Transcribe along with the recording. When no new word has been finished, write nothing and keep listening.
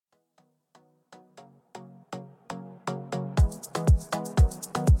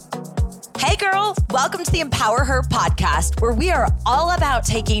girl. Welcome to the Empower Her podcast, where we are all about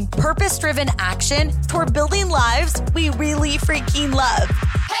taking purpose-driven action toward building lives we really freaking love.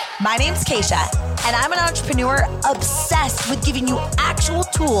 My name's Keisha, and I'm an entrepreneur obsessed with giving you actual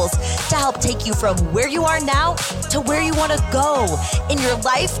tools to help take you from where you are now to where you want to go in your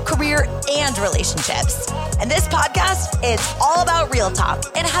life, career, and relationships. And this podcast is all about real talk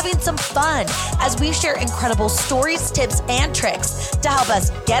and having some fun as we share incredible stories, tips, and tricks to help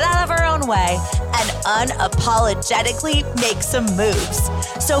us get out of our own way and unapologetically make some moves.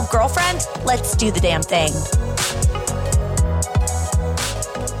 So, girlfriend, let's do the damn thing.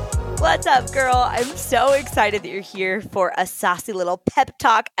 What's up, girl? I'm so excited that you're here for a saucy little pep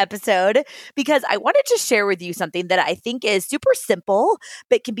talk episode because I wanted to share with you something that I think is super simple,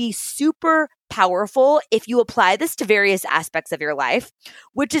 but can be super powerful if you apply this to various aspects of your life,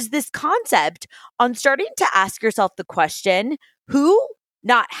 which is this concept on starting to ask yourself the question, who,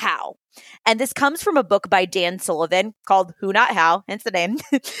 not how. And this comes from a book by Dan Sullivan called Who Not How, hence the name.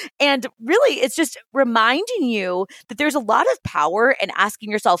 And really, it's just reminding you that there's a lot of power in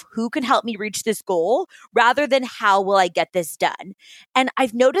asking yourself, who can help me reach this goal rather than how will I get this done? And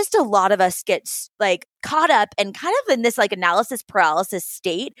I've noticed a lot of us get caught up and kind of in this analysis paralysis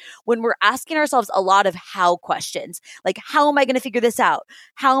state when we're asking ourselves a lot of how questions. Like, how am I going to figure this out?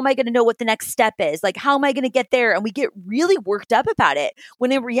 How am I going to know what the next step is? How am I going to get there? And we get really worked up about it.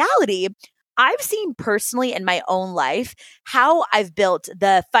 When in reality, I've seen personally in my own life how I've built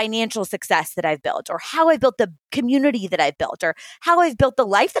the financial success that I've built, or how I've built the community that I've built, or how I've built the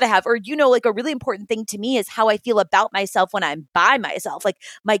life that I have. Or, a really important thing to me is how I feel about myself when I'm by myself.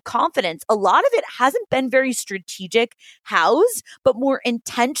 My confidence, a lot of it hasn't been very strategic hows, but more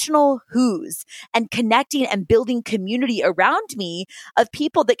intentional who's, and connecting and building community around me of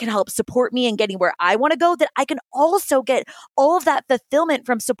people that can help support me in getting where I want to go, that I can also get all of that fulfillment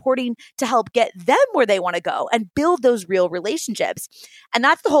from supporting to help get them where they want to go and build those real relationships. And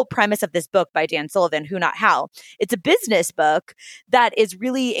that's the whole premise of this book by Dan Sullivan, Who Not How. It's a business book that is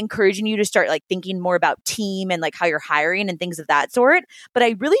really encouraging you to start thinking more about team and how you're hiring and things of that sort. But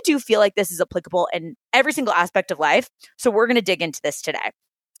I really do feel like this is applicable in every single aspect of life. So we're going to dig into this today.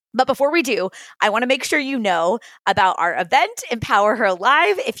 But before we do, I want to make sure you know about our event, Empower Her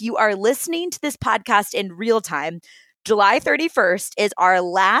Live. If you are listening to this podcast in real time, July 31st is our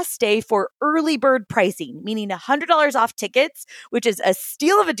last day for early bird pricing, meaning $100 off tickets, which is a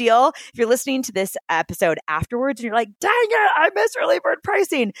steal of a deal. If you're listening to this episode afterwards and you're like, dang it, I missed early bird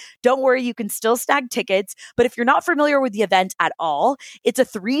pricing. Don't worry, you can still snag tickets. But if you're not familiar with the event at all, it's a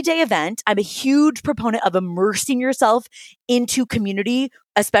 3-day event. I'm a huge proponent of immersing yourself into community,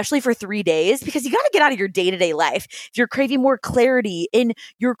 especially for 3 days, because you got to get out of your day-to-day life. If you're craving more clarity in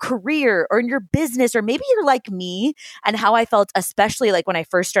your career or in your business, or maybe you're like me and how I felt, especially when I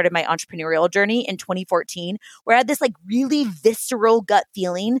first started my entrepreneurial journey in 2014, where I had this really visceral gut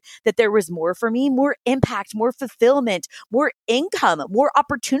feeling that there was more for me, more impact, more fulfillment, more income, more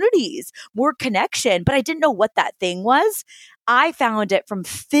opportunities, more connection, but I didn't know what that thing was. I found it from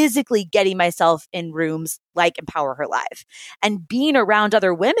physically getting myself in rooms like Empower Her Live and being around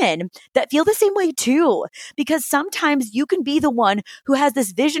other women that feel the same way too. Because sometimes you can be the one who has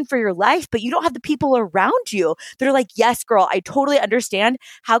this vision for your life, but you don't have the people around you that are like, yes, girl, I totally understand.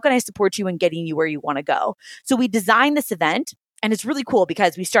 How can I support you in getting you where you want to go? So we designed this event. And it's really cool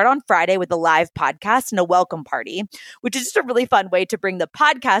because we start on Friday with a live podcast and a welcome party, which is just a really fun way to bring the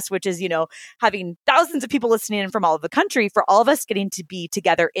podcast, which is, having thousands of people listening in from all over the country, for all of us getting to be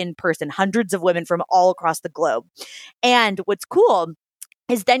together in person, hundreds of women from all across the globe. And what's cool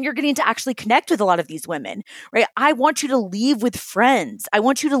is then you're getting to actually connect with a lot of these women, right? I want you to leave with friends. I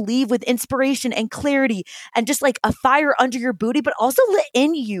want you to leave with inspiration and clarity and just a fire under your booty, but also lit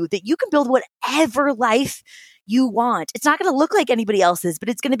in you that you can build whatever life you want. It's not going to look like anybody else's, but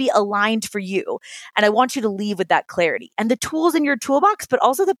it's going to be aligned for you. And I want you to leave with that clarity and the tools in your toolbox, but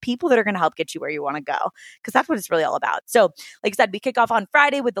also the people that are going to help get you where you want to go, because that's what it's really all about. So like I said, we kick off on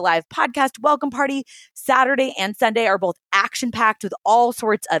Friday with the live podcast welcome party. Saturday and Sunday are both action-packed with all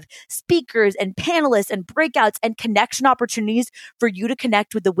sorts of speakers and panelists and breakouts and connection opportunities for you to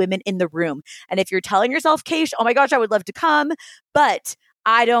connect with the women in the room. And if you're telling yourself, Keish, oh my gosh, I would love to come, but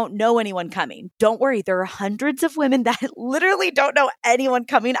I don't know anyone coming. Don't worry. There are hundreds of women that literally don't know anyone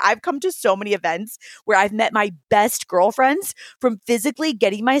coming. I've come to so many events where I've met my best girlfriends from physically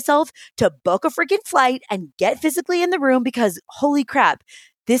getting myself to book a freaking flight and get physically in the room because holy crap,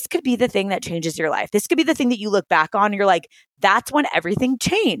 this could be the thing that changes your life. This could be the thing that you look back on and you're like, that's when everything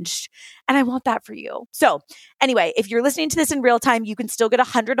changed. And I want that for you. So anyway, if you're listening to this in real time, you can still get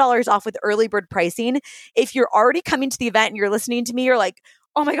 $100 off with early bird pricing. If you're already coming to the event and you're listening to me, you're like,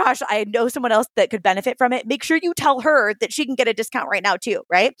 oh my gosh, I know someone else that could benefit from it. Make sure you tell her that she can get a discount right now too,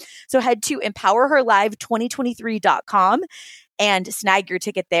 right? So head to empowerherlive2023.com and snag your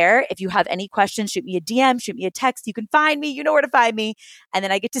ticket there. If you have any questions, shoot me a DM, shoot me a text. You can find me. You know where to find me. And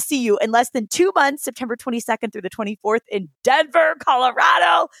then I get to see you in less than 2 months, September 22nd through the 24th in Denver,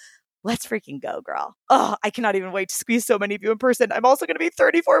 Colorado. Let's freaking go, girl. Oh, I cannot even wait to squeeze so many of you in person. I'm also going to be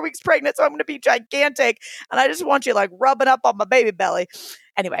 34 weeks pregnant, so I'm going to be gigantic. And I just want you like rubbing up on my baby belly.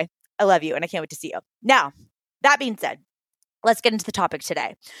 Anyway, I love you and I can't wait to see you. Now, that being said, let's get into the topic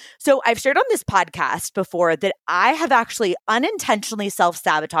today. So I've shared on this podcast before that I have actually unintentionally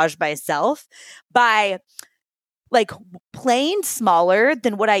self-sabotaged myself by like playing smaller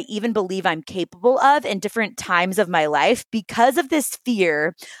than what I even believe I'm capable of in different times of my life because of this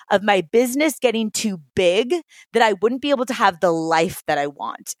fear of my business getting too big that I wouldn't be able to have the life that I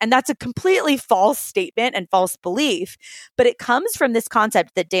want. And that's a completely false statement and false belief, but it comes from this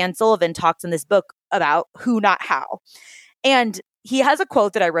concept that Dan Sullivan talks in this book about who, not how. And he has a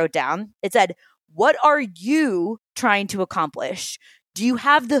quote that I wrote down. It said, "What are you trying to accomplish? Do you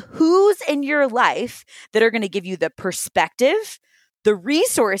have the who's in your life that are going to give you the perspective, the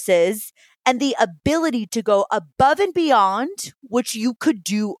resources, and the ability to go above and beyond what you could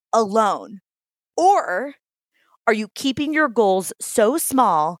do alone? Or are you keeping your goals so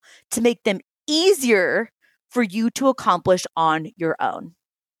small to make them easier for you to accomplish on your own?"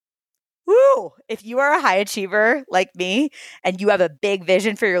 Woo! If you are a high achiever like me and you have a big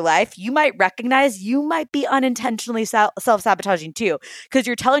vision for your life, you might recognize you might be unintentionally self-sabotaging too, because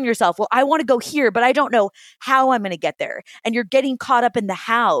you're telling yourself, well, I want to go here, but I don't know how I'm going to get there. And you're getting caught up in the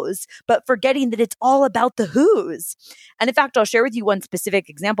hows, but forgetting that it's all about the who's. And in fact, I'll share with you one specific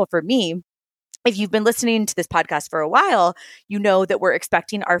example for me. If you've been listening to this podcast for a while, you know that we're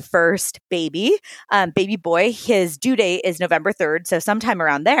expecting our first baby boy. His due date is November 3rd, so sometime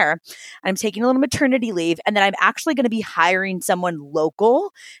around there. I'm taking a little maternity leave, and then I'm actually going to be hiring someone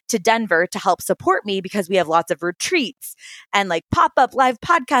local to Denver to help support me because we have lots of retreats and like pop-up live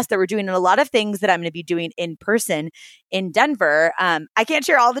podcasts that we're doing and a lot of things that I'm going to be doing in person in Denver. I can't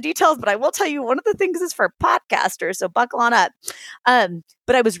share all the details, but I will tell you one of the things is for podcasters, so buckle on up.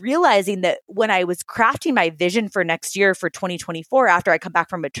 But I was realizing that when I was crafting my vision for next year for 2024, after I come back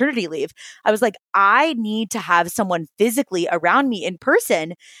from maternity leave, I was like, I need to have someone physically around me in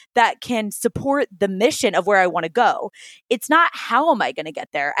person that can support the mission of where I want to go. It's not how am I going to get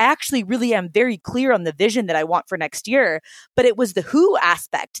there? I actually really am very clear on the vision that I want for next year, but it was the who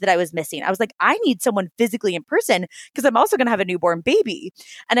aspect that I was missing. I was like, I need someone physically in person because I'm also going to have a newborn baby.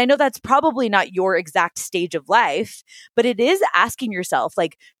 And I know that's probably not your exact stage of life, but it is asking yourself,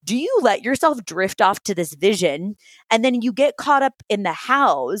 like, do you let yourself drift off to this vision and then you get caught up in the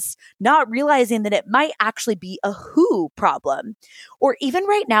hows, not realizing that it might actually be a who problem? Or even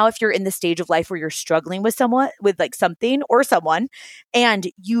right now, if you're in the stage of life where you're struggling with like something or someone, and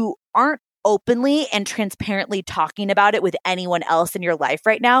you aren't openly and transparently talking about it with anyone else in your life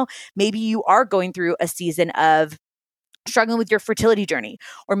right now, maybe you are going through a season of struggling with your fertility journey,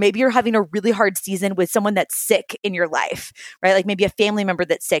 or maybe you're having a really hard season with someone that's sick in your life, right? Like maybe a family member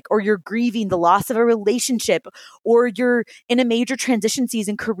that's sick, or you're grieving the loss of a relationship, or you're in a major transition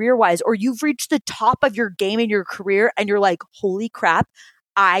season career-wise, or you've reached the top of your game in your career and you're like, holy crap,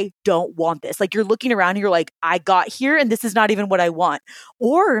 I don't want this. Like you're looking around and you're like, I got here and this is not even what I want.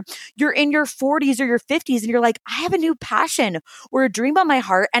 Or you're in your 40s or your 50s and you're like, I have a new passion or a dream on my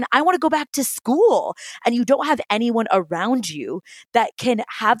heart and I want to go back to school. And you don't have anyone around you that can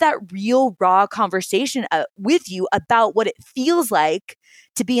have that real raw conversation with you about what it feels like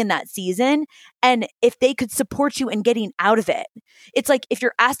to be in that season. And if they could support you in getting out of it. It's like if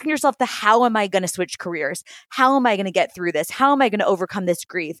you're asking yourself how am I going to switch careers? How am I going to get through this? How am I going to overcome this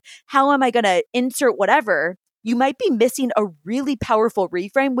grief? How am I going to insert whatever? You might be missing a really powerful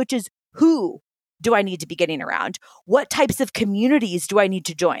reframe, which is who do I need to be getting around? What types of communities do I need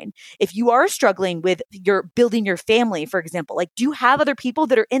to join? If you are struggling with your building your family, for example, like do you have other people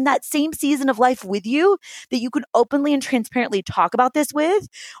that are in that same season of life with you that you can openly and transparently talk about this with?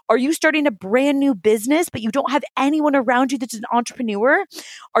 Are you starting a brand new business, but you don't have anyone around you that's an entrepreneur?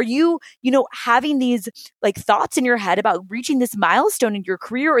 Are you, having these like thoughts in your head about reaching this milestone in your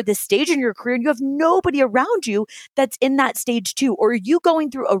career or this stage in your career and you have nobody around you that's in that stage too? Or are you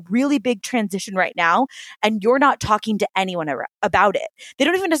going through a really big transition right now and you're not talking to anyone about it? They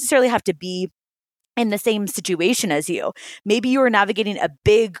don't even necessarily have to be in the same situation as you. Maybe you are navigating a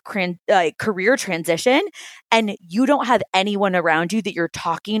big career transition and you don't have anyone around you that you're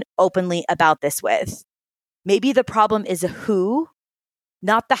talking openly about this with. Maybe the problem is a who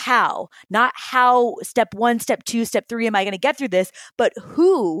not the how, not how step 1, step 2, step 3 am I going to get through this, but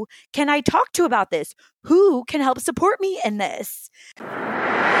who can I talk to about this? Who can help support me in this?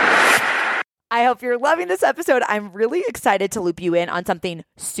 I hope you're loving this episode. I'm really excited to loop you in on something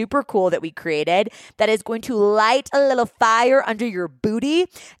super cool that we created that is going to light a little fire under your booty.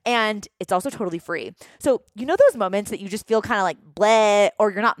 And it's also totally free. So, you know those moments that you just feel kind of like bleh,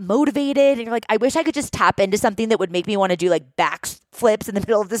 or you're not motivated and you're like, I wish I could just tap into something that would make me want to do like backflips in the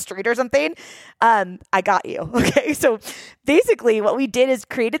middle of the street or something. I got you. Okay. So basically what we did is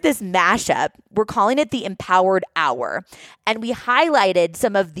created this mashup. We're calling it the Empowered Hour. And we highlighted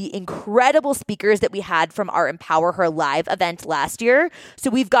some of the incredible speakers that we had from our Empower Her Live event last year. So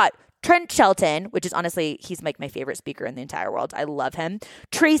we've got Trent Shelton, which is honestly, he's like my favorite speaker in the entire world. I love him.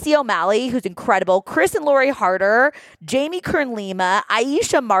 Tracy O'Malley, who's incredible. Chris and Lori Harder, Jamie Kern-Lima,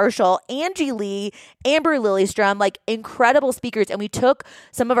 Aisha Marshall, Angie Lee, Amber Lillystrom, like incredible speakers. And we took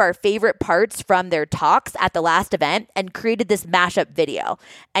some of our favorite parts from their talks at the last event and created this mashup video.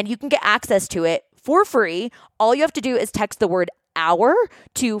 And you can get access to it for free. All you have to do is text the word hour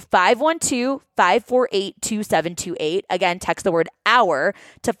to 512-548-2728. Again, text the word hour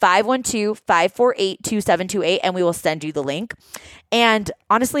to 512-548-2728 and we will send you the link. And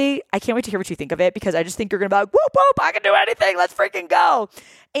honestly, I can't wait to hear what you think of it because I just think you're going to be like, whoop, whoop, I can do anything. Let's freaking go.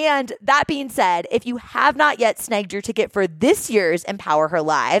 And that being said, if you have not yet snagged your ticket for this year's Empower Her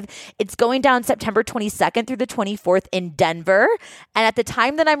Live, it's going down September 22nd through the 24th in Denver. And at the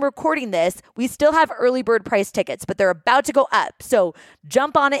time that I'm recording this, we still have early bird price tickets, but they're about to go up. So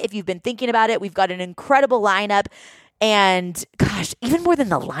jump on it if you've been thinking about it. We've got an incredible lineup. And gosh, even more than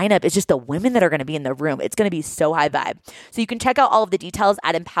the lineup, it's just the women that are going to be in the room. It's going to be so high vibe. So you can check out all of the details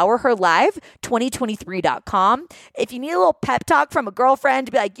at empowerherlive2023.com. If you need a little pep talk from a girlfriend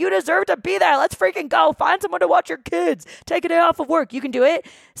to be like, you deserve to be there. Let's freaking go. Find someone to watch your kids. Take a day off of work. You can do it.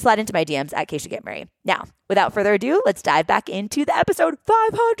 Slide into my DMs at Keisha Get Married. Now, without further ado, let's dive back into the episode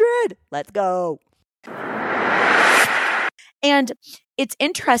 500. Let's go. And it's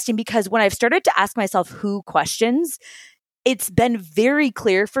interesting because when I've started to ask myself who questions, it's been very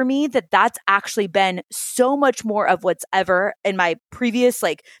clear for me that that's actually been so much more of what's ever in my previous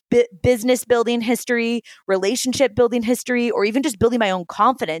like business building history, relationship building history, or even just building my own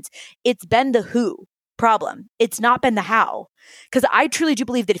confidence. It's been the who problem. It's not been the how. Because I truly do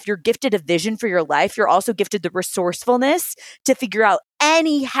believe that if you're gifted a vision for your life, you're also gifted the resourcefulness to figure out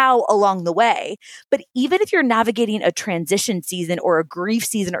any how along the way. But even if you're navigating a transition season or a grief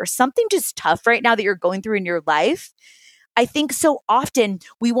season or something just tough right now that you're going through in your life, I think so often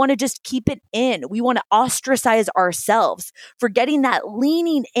we want to just keep it in. We want to ostracize ourselves, forgetting that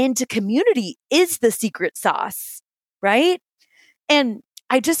leaning into community is the secret sauce, right? And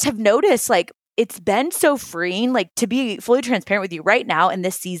I just have noticed like, it's been so freeing, like to be fully transparent with you right now in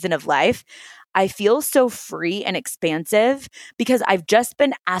this season of life, I feel so free and expansive because I've just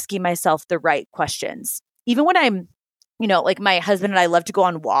been asking myself the right questions. Even when I'm, like my husband and I love to go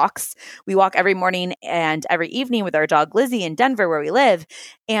on walks. We walk every morning and every evening with our dog Lizzie in Denver where we live.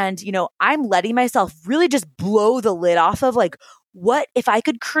 And, I'm letting myself really just blow the lid off of like, what if I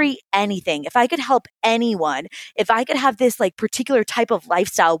could create anything? If I could help anyone, if I could have this like particular type of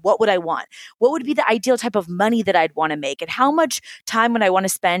lifestyle, what would I want? What would be the ideal type of money that I'd want to make? And how much time would I want to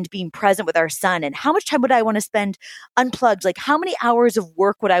spend being present with our son? And how much time would I want to spend unplugged? Like how many hours of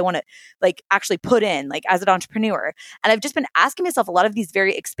work would I want to like actually put in like as an entrepreneur? And I've just been asking myself a lot of these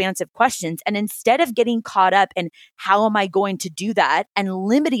very expansive questions. And instead of getting caught up in how am I going to do that and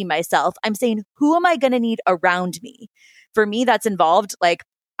limiting myself, I'm saying, who am I going to need around me? For me, that's involved, like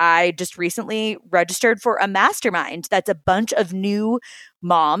I just recently registered for a mastermind. That's a bunch of new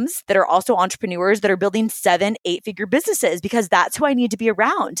moms that are also entrepreneurs that are building 7-8-figure businesses because that's who I need to be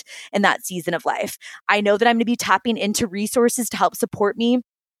around in that season of life. I know that I'm going to be tapping into resources to help support me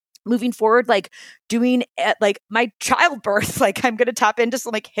moving forward, like doing like my childbirth, like I'm going to tap into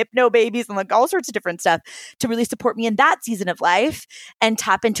some like hypno babies and like all sorts of different stuff to really support me in that season of life and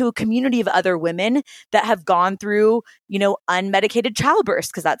tap into a community of other women that have gone through, unmedicated childbirth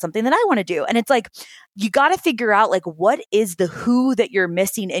because that's something that I want to do. And it's like, you got to figure out like, what is the who that you're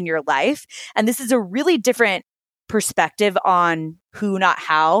missing in your life? And this is a really different perspective on who, not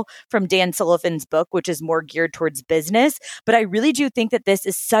how, from Dan Sullivan's book, which is more geared towards business. But I really do think that this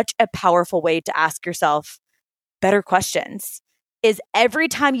is such a powerful way to ask yourself better questions. Is every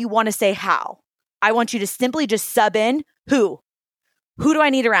time you want to say how, I want you to simply just sub in who. Who do I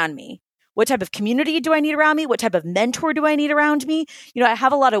need around me? What type of community do I need around me? What type of mentor do I need around me? I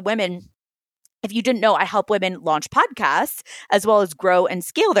have a lot of women If you didn't know, I help women launch podcasts as well as grow and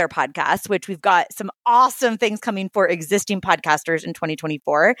scale their podcasts, which we've got some awesome things coming for existing podcasters in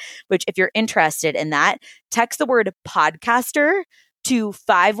 2024, which if you're interested in that, text the word podcaster to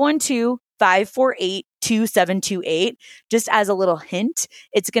 512-548-2728. Just as a little hint,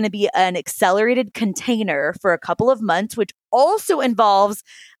 it's going to be an accelerated container for a couple of months, which also involves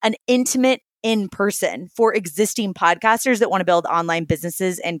an intimate in person for existing podcasters that want to build online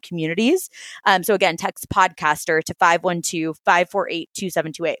businesses and communities. So again, text podcaster to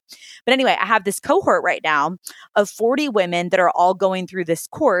 512-548-2728. But anyway, I have this cohort right now of 40 women that are all going through this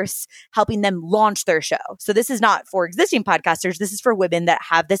course, helping them launch their show. So this is not for existing podcasters. This is for women that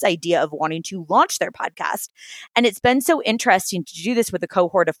have this idea of wanting to launch their podcast. And it's been so interesting to do this with a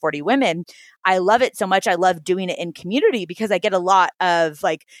cohort of 40 women. I love it so much. I love doing it in community because I get a lot of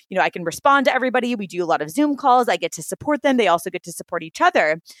I can respond to everybody. We do a lot of Zoom calls. I get to support them. They also get to support each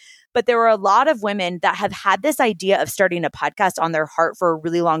other. But there are a lot of women that have had this idea of starting a podcast on their heart for a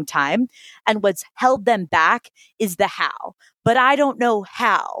really long time. And what's held them back is the how. But I don't know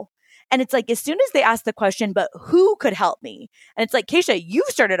how. And it's like, as soon as they ask the question, but who could help me? And it's like, Keisha, you've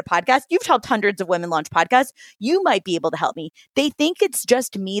started a podcast. You've helped hundreds of women launch podcasts. You might be able to help me. They think it's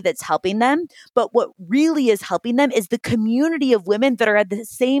just me that's helping them. But what really is helping them is the community of women that are at the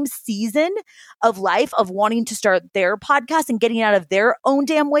same season of life of wanting to start their podcast and getting out of their own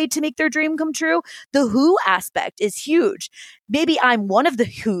damn way to make their dream come true. The who aspect is huge. Maybe I'm one of the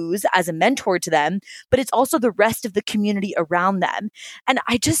who's as a mentor to them, but it's also the rest of the community around them. And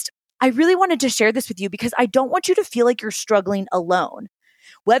I really wanted to share this with you because I don't want you to feel like you're struggling alone.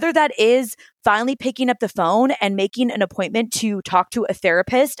 Whether that is finally picking up the phone and making an appointment to talk to a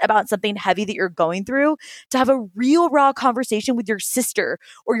therapist about something heavy that you're going through, to have a real raw conversation with your sister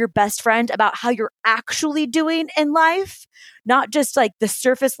or your best friend about how you're actually doing in life, not just like the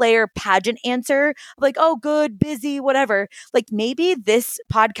surface layer pageant answer, like, oh, good, busy, whatever. Like maybe this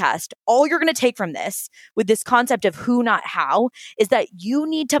podcast, all you're going to take from this with this concept of who, not how, is that you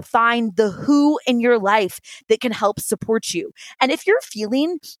need to find the who in your life that can help support you. And if you're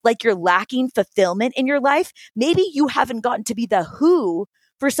feeling like you're lacking fulfillment in your life, maybe you haven't gotten to be the who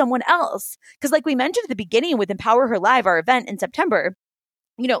for someone else. Because like we mentioned at the beginning with Empower Her Live, our event in September,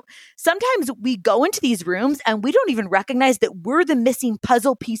 sometimes we go into these rooms and we don't even recognize that we're the missing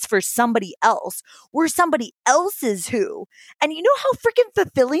puzzle piece for somebody else. We're somebody else's who. And you know how freaking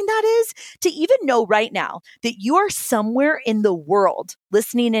fulfilling that is to even know right now that you are somewhere in the world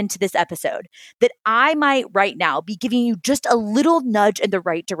listening into this episode, that I might right now be giving you just a little nudge in the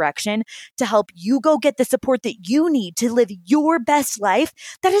right direction to help you go get the support that you need to live your best life.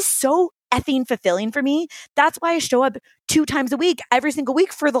 That is so effing fulfilling for me. That's why I show up 2 times a week, every single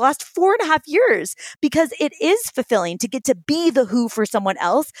week for the last 4.5 years, because it is fulfilling to get to be the who for someone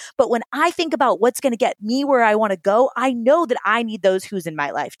else. But when I think about what's going to get me where I want to go, I know that I need those who's in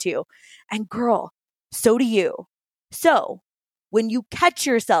my life too. And girl, so do you. So when you catch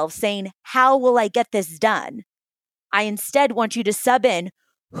yourself saying, how will I get this done? I instead want you to sub in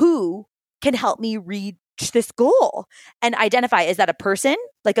who can help me reach this goal and identify, is that a person,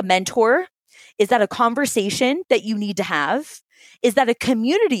 like a mentor? Is that a conversation that you need to have? Is that a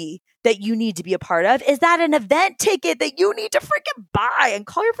community that you need to be a part of? Is that an event ticket that you need to freaking buy and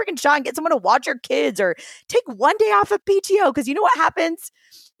call your freaking shot and get someone to watch your kids or take one day off of PTO? Because you know what happens?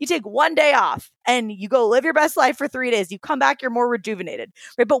 You take one day off and you go live your best life for 3 days. You come back, you're more rejuvenated,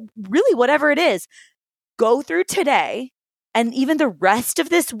 right? But really, whatever it is, go through today and even the rest of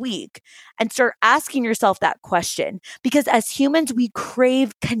this week and start asking yourself that question. Because as humans, we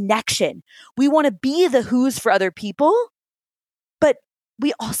crave connection. We want to be the who's for other people, but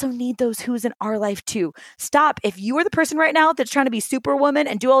we also need those who's in our life too. Stop. If you are the person right now that's trying to be superwoman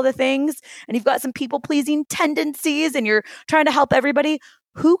and do all the things, and you've got some people-pleasing tendencies and you're trying to help everybody,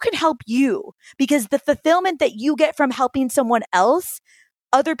 who can help you? Because the fulfillment that you get from helping someone else,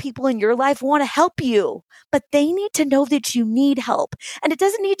 other people in your life want to help you, but they need to know that you need help. And it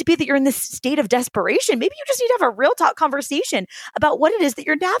doesn't need to be that you're in this state of desperation. Maybe you just need to have a real talk conversation about what it is that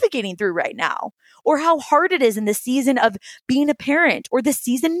you're navigating through right now, or how hard it is in the season of being a parent or the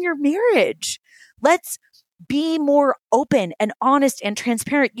season in your marriage. Let's be more open and honest and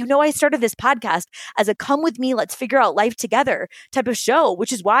transparent. You know, I started this podcast as a come with me, let's figure out life together type of show,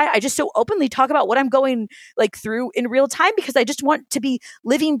 which is why I just so openly talk about what I'm going through in real time, because I just want to be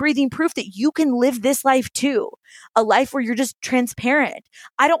living, breathing proof that you can live this life too. A life where you're just transparent.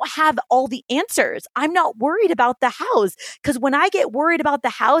 I don't have all the answers. I'm not worried about the hows, because when I get worried about the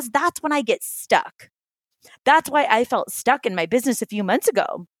hows, that's when I get stuck. That's why I felt stuck in my business a few months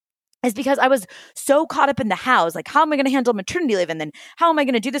ago. is because I was so caught up in the hows, like how am I going to handle maternity leave? And then how am I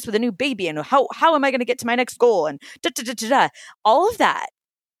going to do this with a new baby? And how am I going to get to my next goal? And all of that.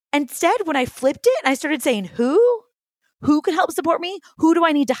 Instead, when I flipped it and I started saying, who can help support me? Who do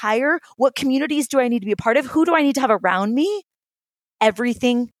I need to hire? What communities do I need to be a part of? Who do I need to have around me?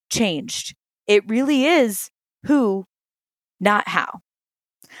 Everything changed. It really is who, not how.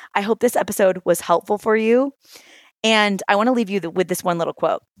 I hope this episode was helpful for you. And I want to leave you with this one little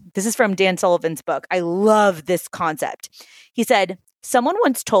quote. This is from Dan Sullivan's book. I love this concept. He said, someone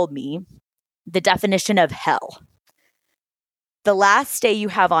once told me the definition of hell. The last day you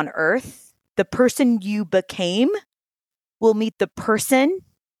have on earth, the person you became will meet the person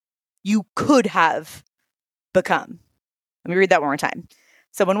you could have become. Let me read that one more time.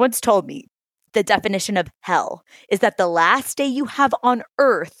 Someone once told me the definition of hell is that the last day you have on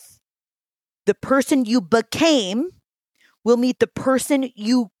earth, the person you became will meet the person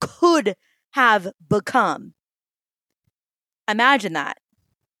you could have become. Imagine that.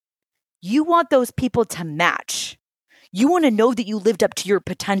 You want those people to match. You want to know that you lived up to your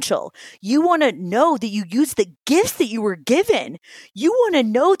potential. You want to know that you used the gifts that you were given. You want to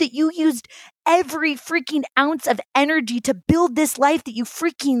know that you used every freaking ounce of energy to build this life that you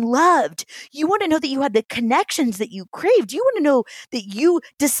freaking loved. You want to know that you had the connections that you craved. You want to know that you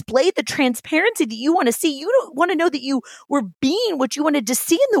displayed the transparency that you want to see. You don't want to know that you were being what you wanted to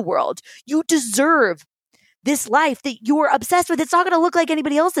see in the world. You deserve this life that you're obsessed with. It's not going to look like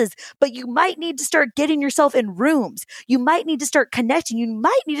anybody else's, but you might need to start getting yourself in rooms. You might need to start connecting. You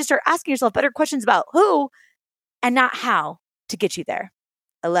might need to start asking yourself better questions about who and not how to get you there.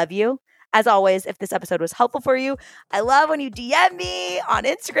 I love you. As always, if this episode was helpful for you, I love when you DM me on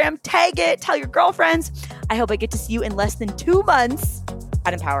Instagram, tag it, tell your girlfriends. I hope I get to see you in less than 2 months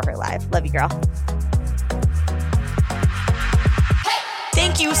at Empower Her Live. Love you, girl.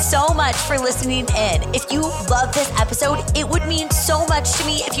 Thank you so much for listening in. If you love this episode, it would mean so much to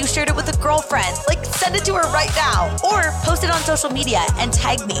me if you shared it with a girlfriend. Like, send it to her right now or post it on social media and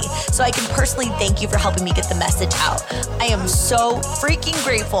tag me so I can personally thank you for helping me get the message out. I am so freaking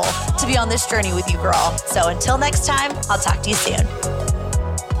grateful to be on this journey with you, girl. So until next time, I'll talk to you soon.